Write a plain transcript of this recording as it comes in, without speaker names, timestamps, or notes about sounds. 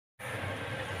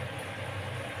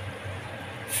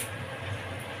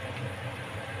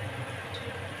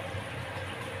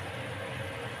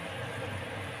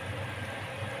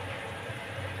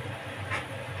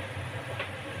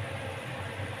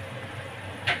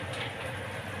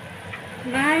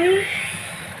May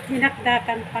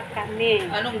dinakdakan pa kami.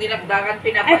 Anong dinakdakan?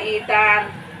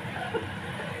 Pinapaitan.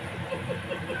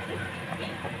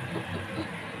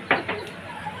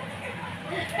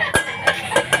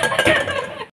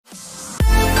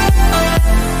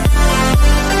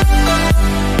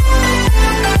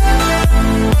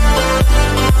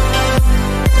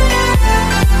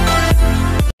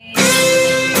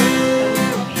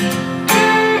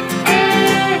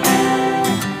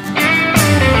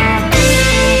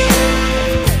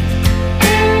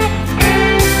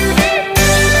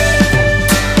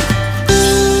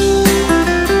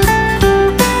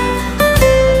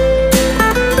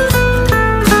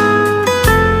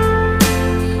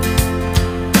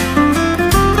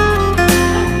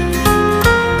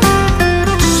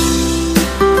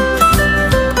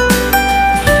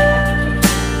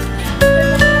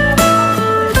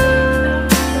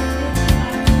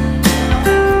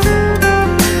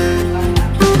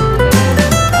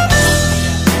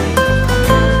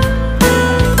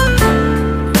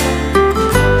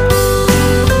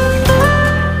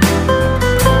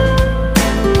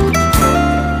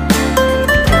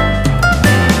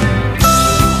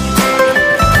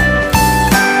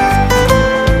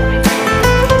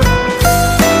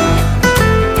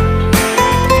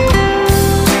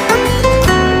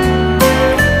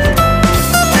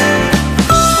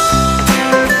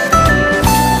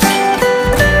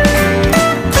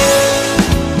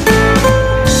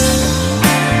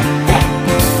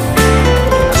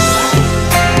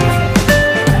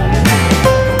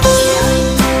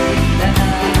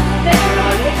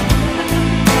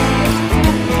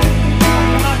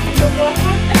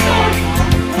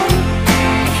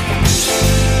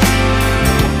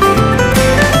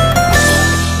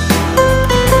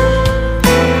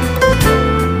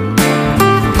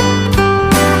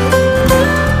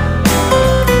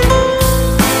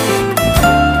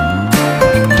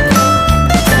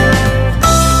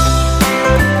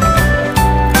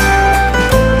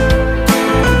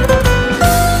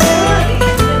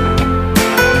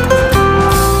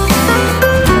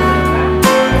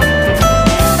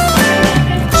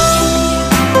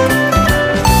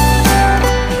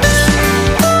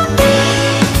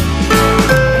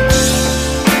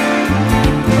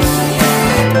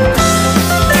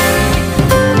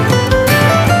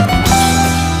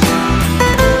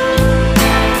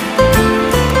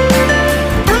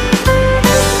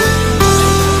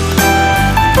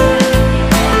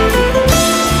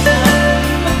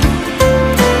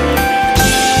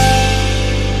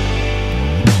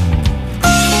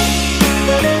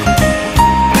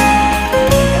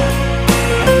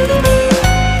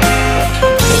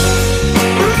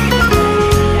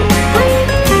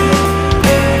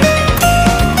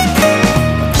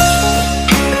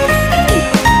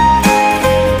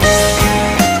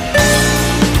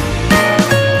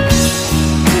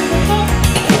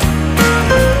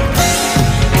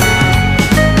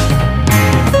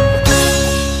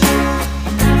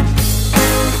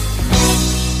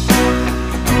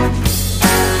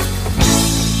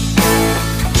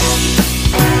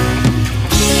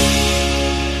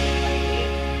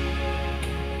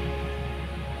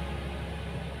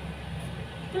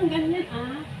 Ang ganyan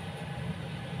ah.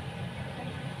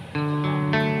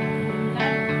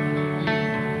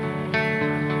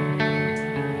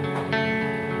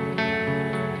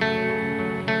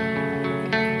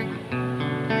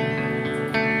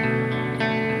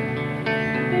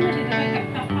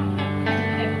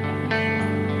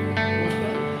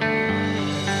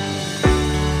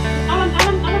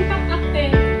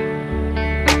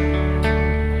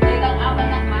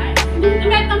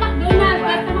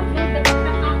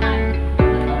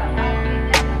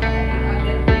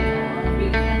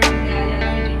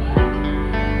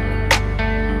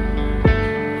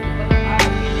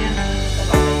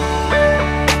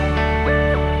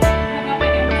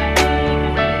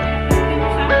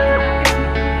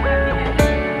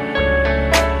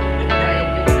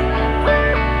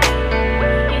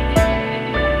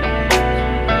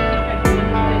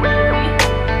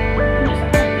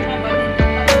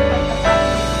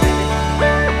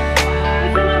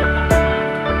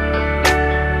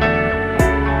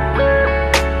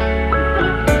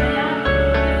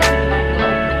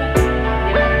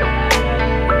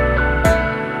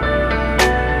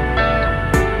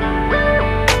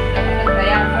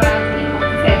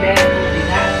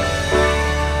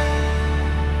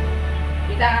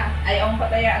 Ayaw ang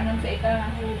patayaan nun sa ita.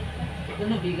 Ito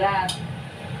no, bigat.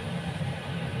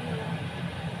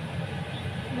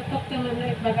 Natok naman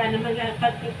na baga naman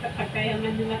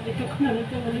pagkayaman nila ito ko naman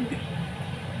ito naman.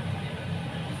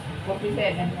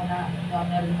 47 mo na,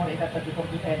 meron mo ita 47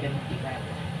 bigat.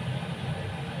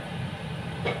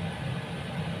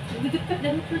 Dikit ka,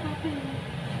 damit na natin.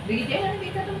 Digi dyan, hindi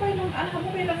ka tampay lang. Ano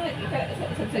mo kailangan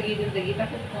sa gilid, dagi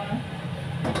takot ko.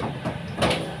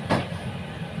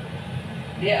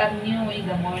 They are new in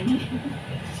the morning.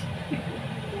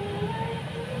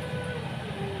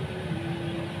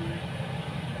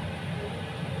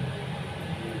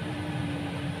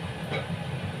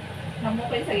 Hamo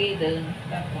kayo sa gilid,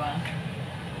 tapwa.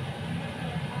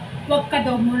 Huwag ka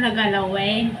daw muna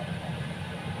galawin.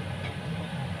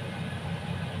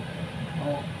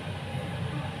 Oh.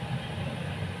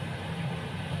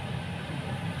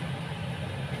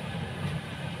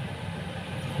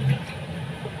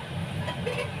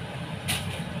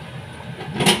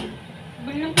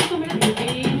 Bilang ko tumulong.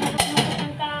 Eh,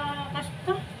 nakakita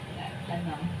kasta.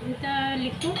 Ano? Kita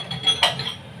likod.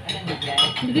 Ano nagay?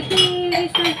 Dikit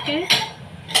recycle.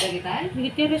 Dagi tayo?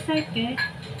 Dikit recycle.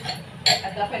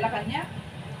 At dapat la kanya?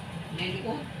 Ngayon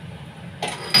ko.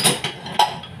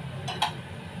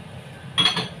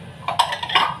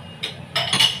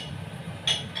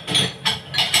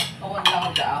 Kawan lang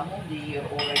ang daan mo, di year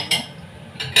oray mo.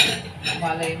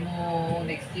 Malay mo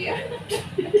next year.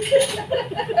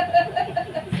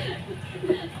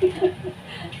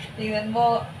 Tingnan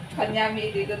mo, kanya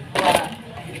may ididot ko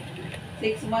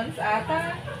 6 months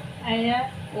ata. Ay,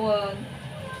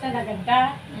 sa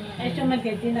naganda. Ay, siya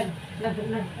maganda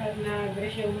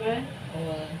nag-resume.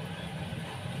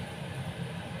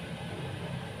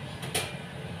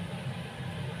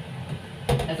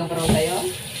 Nagabaraw tayo?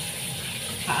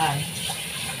 Haan?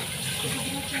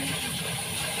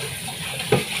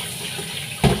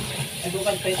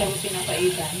 Nagukad pa ito kung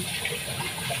pinapaitan.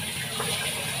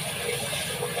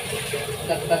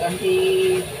 Dagdagan si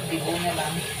Dibo na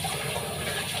lang.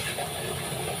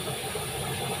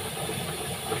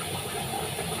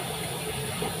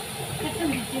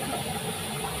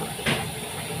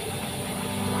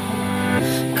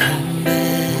 Come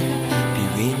back, be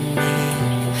with me.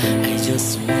 I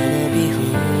just wanna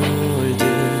behold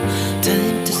you.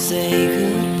 Time to say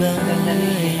goodbye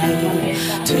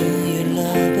to your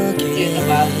love again.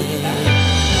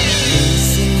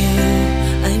 Missing you,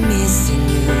 I'm missing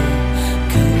you.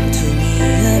 Come to me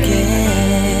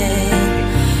again.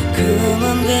 Come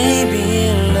on, baby,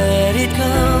 let it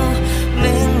go.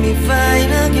 Make me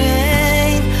fine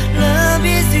again. Love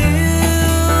is you.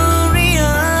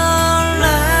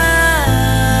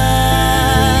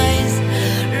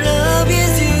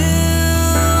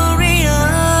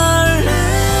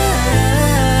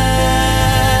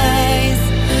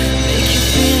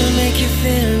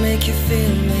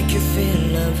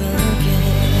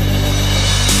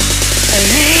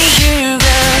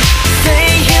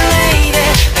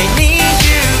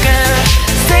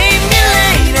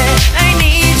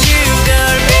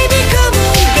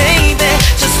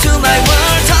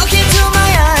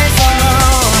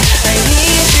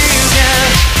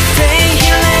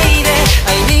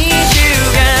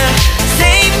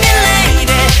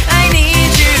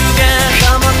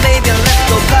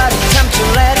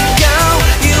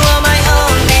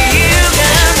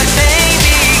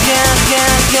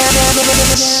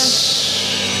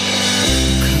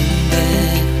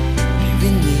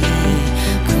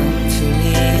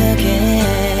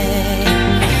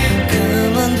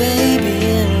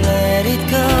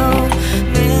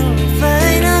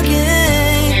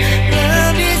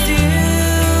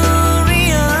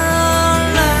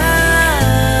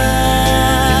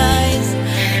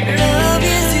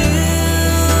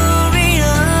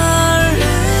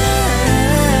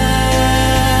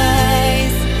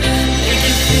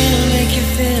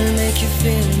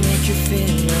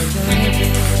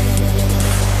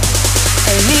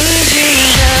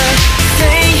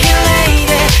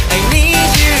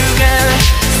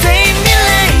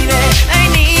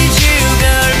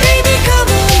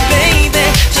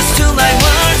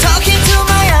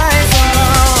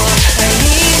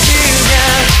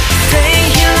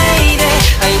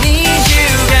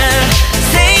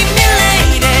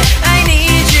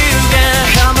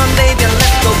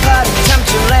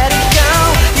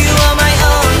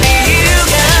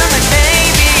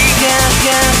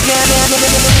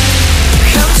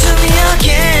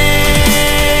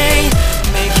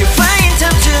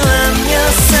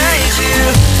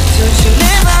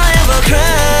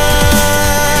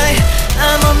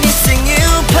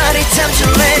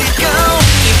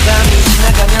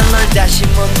 다시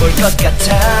못 볼 것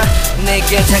같아.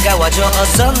 내게 다가와줘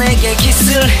어서 내게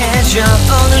키스를 해줘.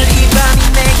 오늘 이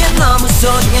밤이 내게 너무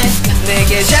소중해.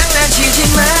 내게 장난치지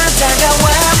마.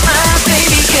 다가와 my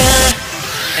baby girl.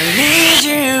 I need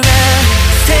you girl.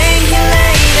 Stay here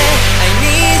lady. I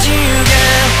need you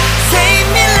girl. Save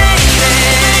me lady.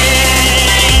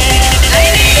 I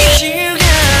need you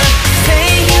girl.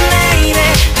 Stay here lady.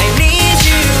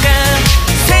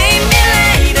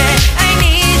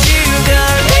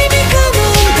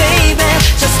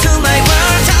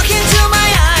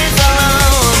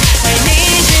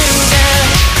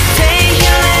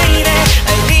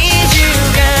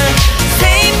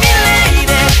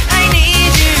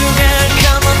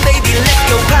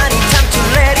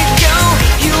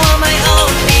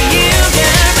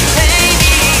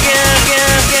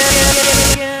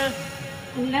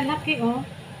 laki oh.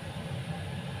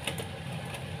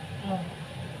 Oh.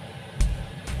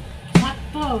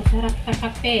 Sakto, sarap sa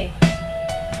kape.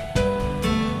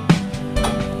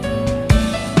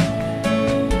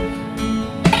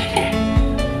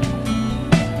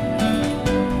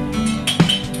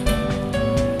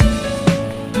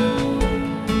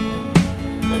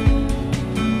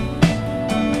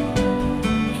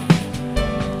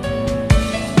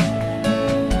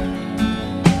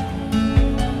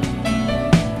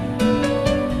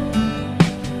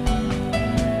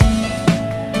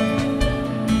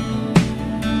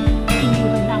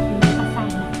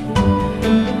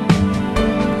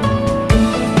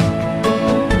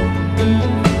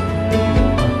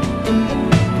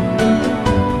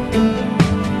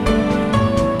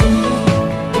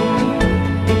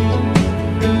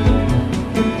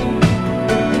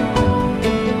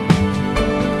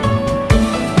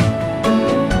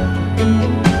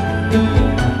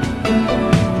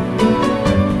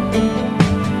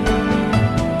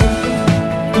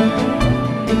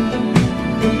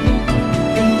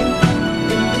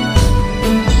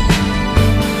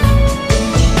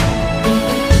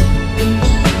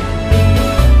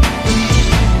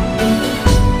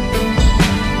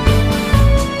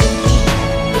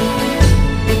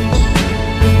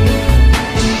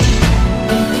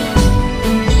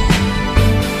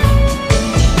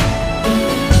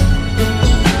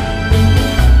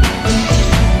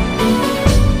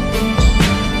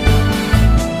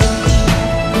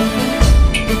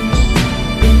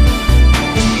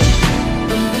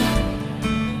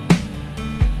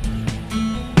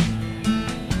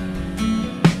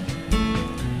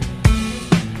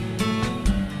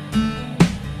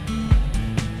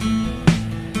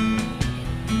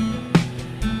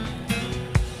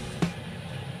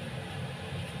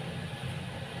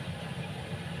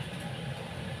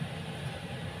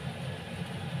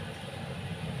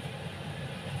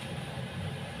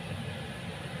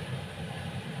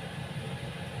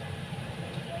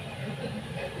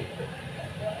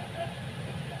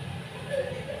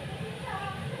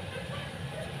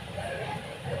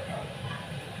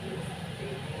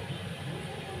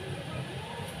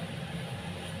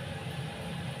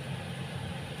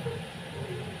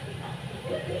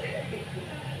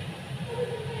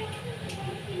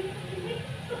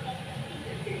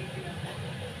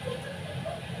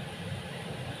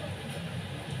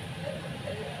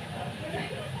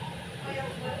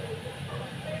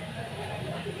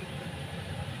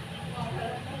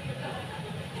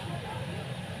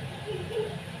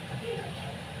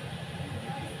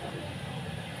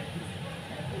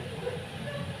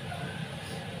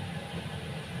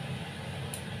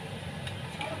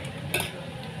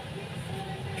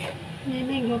 May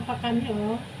mango pa kami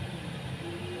oh.